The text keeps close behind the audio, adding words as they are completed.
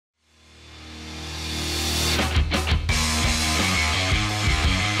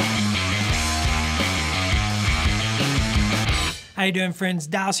How you doing, friends?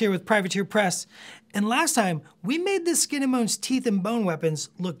 Dallas here with Privateer Press. And last time, we made the Skin and Moans teeth and bone weapons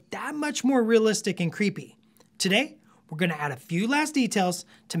look that much more realistic and creepy. Today, we're gonna add a few last details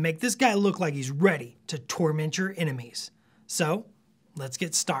to make this guy look like he's ready to torment your enemies. So, let's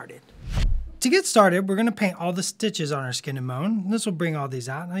get started. To get started, we're gonna paint all the stitches on our Skin and Moan. This will bring all these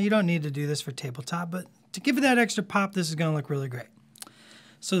out. Now, you don't need to do this for tabletop, but to give it that extra pop, this is gonna look really great.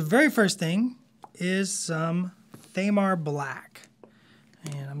 So the very first thing is some Thamar Black.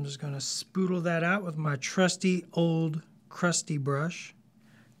 And I'm just going to spoodle that out with my trusty old crusty brush.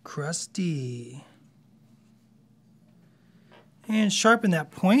 Crusty. And sharpen that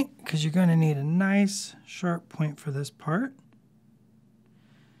point because you're going to need a nice sharp point for this part.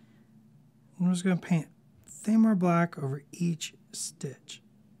 I'm just going to paint Thamar Black over each stitch.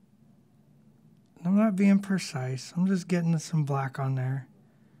 I'm not being precise. I'm just getting some black on there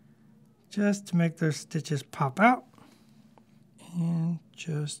just to make those stitches pop out. And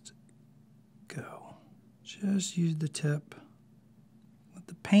just go. Just use the tip. Let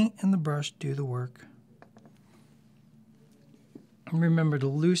the paint and the brush do the work. And remember to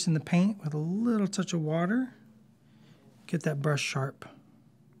loosen the paint with a little touch of water. Get that brush sharp.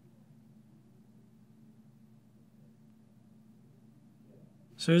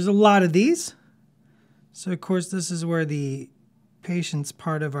 So there's a lot of these. So of course this is where the patience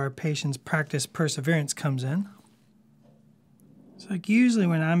part of our patience, practice, perseverance comes in. So like usually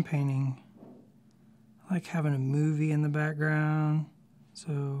when I'm painting, I like having a movie in the background.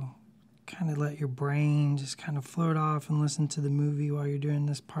 So kind of let your brain just kind of float off and listen to the movie while you're doing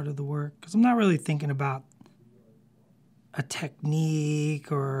this part of the work. Because I'm not really thinking about a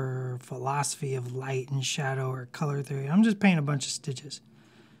technique or philosophy of light and shadow or color theory. I'm just painting a bunch of stitches.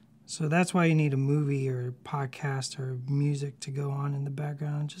 So that's why you need a movie or podcast or music to go on in the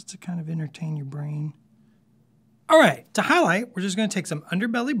background just to kind of entertain your brain. All right, to highlight, we're just going to take some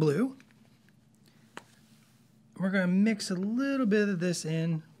underbelly blue. We're going to mix a little bit of this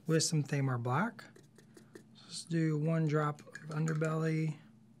in with some Thamar Black. So let's do 1 drop of underbelly,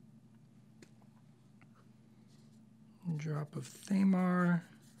 1 drop of Thamar.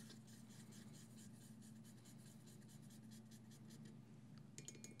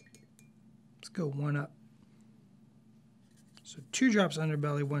 Let's go 1 up. So 2 drops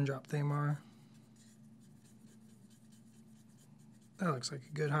underbelly, 1 drop Thamar. That looks like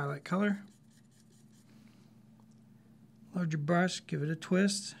a good highlight color. Load your brush, give it a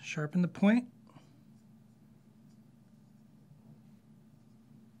twist, sharpen the point.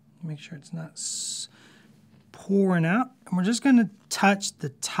 Make sure it's not pouring out. And we're just going to touch the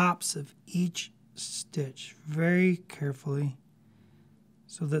tops of each stitch very carefully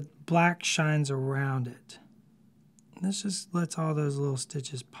so that black shines around it. And this just lets all those little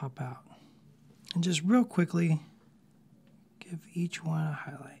stitches pop out. And just real quickly, give each one a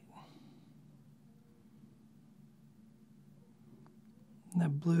highlight. And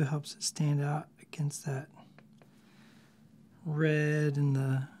that blue helps it stand out against that red and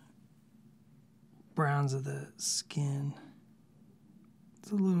the browns of the skin.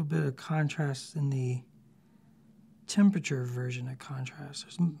 It's a little bit of contrast in the temperature version of contrast.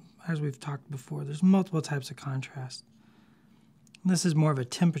 As we've talked before, there's multiple types of contrast. This is more of a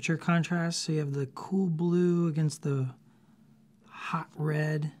temperature contrast, so you have the cool blue against the hot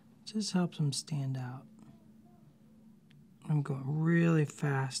red. Just helps them stand out. I'm going really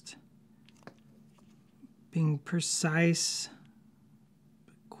fast, being precise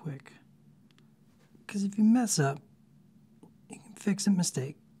but quick, because if you mess up, you can fix a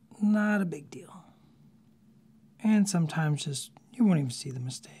mistake. Not a big deal. And sometimes just you won't even see the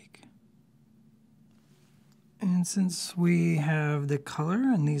mistake. And since we have the color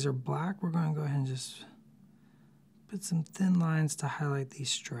and these are black, we're going to go ahead and just put some thin lines to highlight these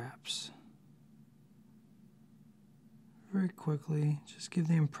straps. Very quickly, just give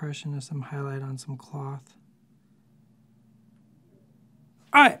the impression of some highlight on some cloth.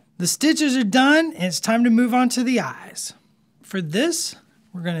 All right, the stitches are done, and it's time to move on to the eyes. For this,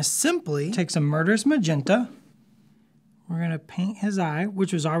 we're going to simply take some Murderous Magenta. We're going to paint his eye,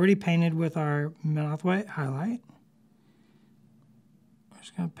 which was already painted with our mouth white highlight. We're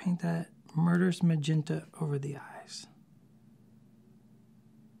just going to paint that Murderous Magenta over the eyes.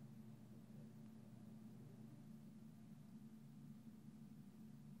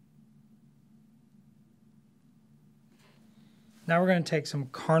 Now we're going to take some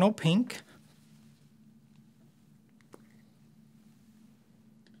Carnal Pink.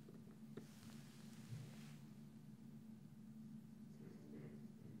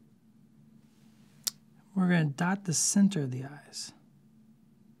 We're going to dot the center of the eyes,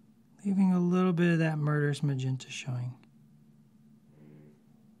 leaving a little bit of that Murderous Magenta showing.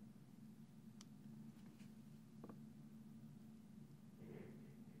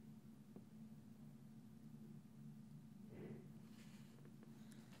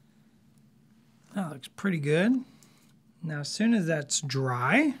 looks pretty good. Now, as soon as that's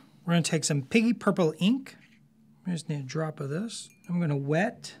dry, we're going to take some piggy purple ink. I just need a drop of this. I'm going to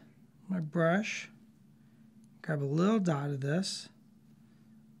wet my brush, grab a little dot of this.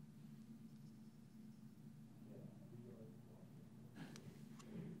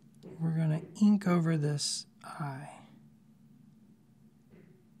 We're going to ink over this eye.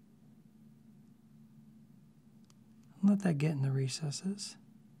 Let that get in the recesses.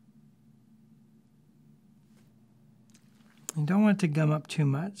 You don't want it to gum up too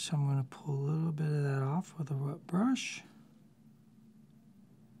much, so I'm going to pull a little bit of that off with a wet brush.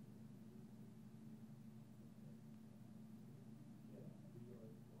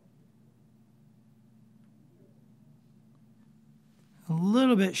 A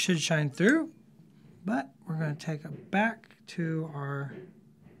little bit should shine through, but we're going to take it back to our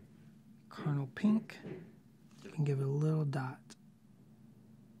carnal pink and give it a little dot.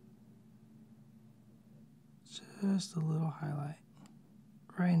 Just a little highlight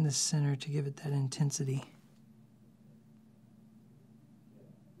right in the center to give it that intensity.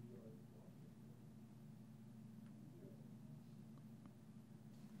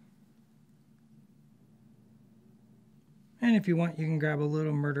 And if you want, you can grab a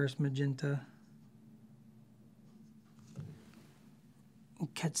little murderous magenta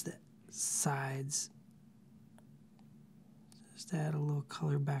and catch the sides. Just add a little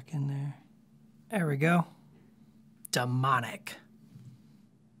color back in there. There we go. Demonic.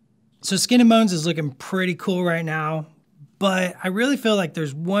 So Skin and Moans is looking pretty cool right now, but I really feel like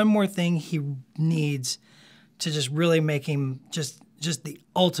there's one more thing he needs to just really make him just the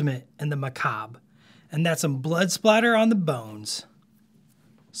ultimate in the macabre. And that's some blood splatter on the bones.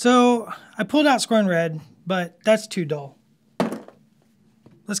 So I pulled out Scorn Red, but that's too dull.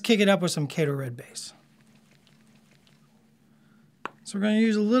 Let's kick it up with some Kato Red base. So we're going to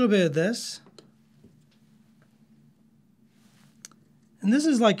use a little bit of this. And this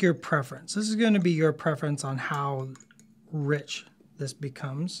is like your preference. This is going to be your preference on how rich this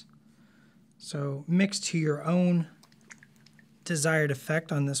becomes. So mix to your own desired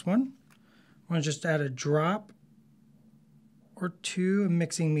effect on this one. I'm going to just add a drop or two of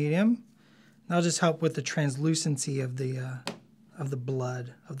mixing medium. That'll just help with the translucency of the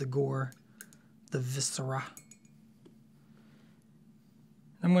blood, of the gore, the viscera.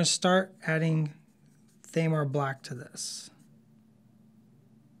 I'm going to start adding Thamar Black to this.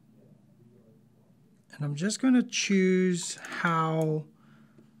 And I'm just going to choose how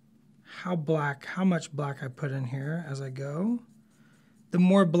much black I put in here as I go. The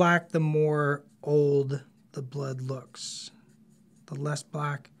more black, the more old the blood looks. The less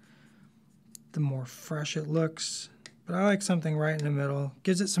black, the more fresh it looks. But I like something right in the middle.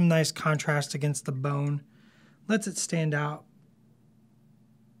 Gives it some nice contrast against the bone. Lets it stand out.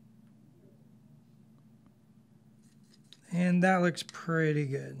 And that looks pretty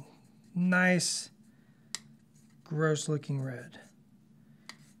good. Nice, gross looking red.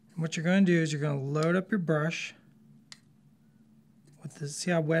 And what you're going to do is you're going to load up your brush. With this, see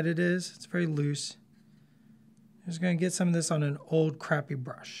how wet it is? It's very loose. I'm just going to get some of this on an old crappy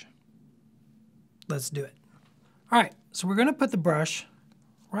brush. Let's do it. All right, so we're going to put the brush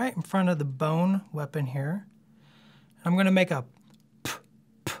right in front of the bone weapon here. I'm going to make a p,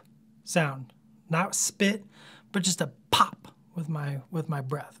 p sound. Not spit, but just a pop with my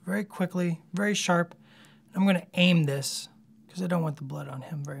breath. Very quickly, very sharp. I'm going to aim this because I don't want the blood on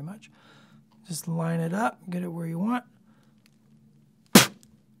him very much. Just line it up, get it where you want.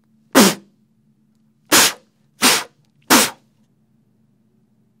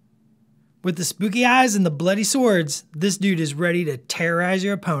 With the spooky eyes and the bloody swords, this dude is ready to terrorize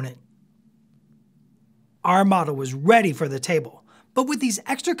your opponent. Our model was ready for the table, but with these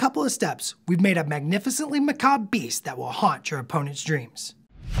extra couple of steps, we've made a magnificently macabre beast that will haunt your opponent's dreams.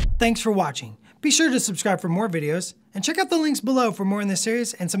 Thanks for watching. Be sure to subscribe for more videos, and check out the links below for more in this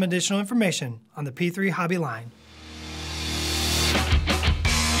series and some additional information on the P3 Hobby line.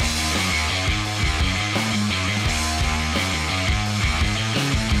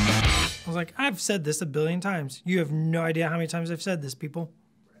 I was like, I've said this 1 billion times. You have no idea how many times I've said this, people.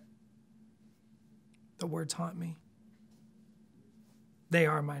 The words haunt me. They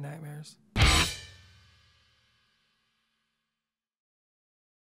are my nightmares.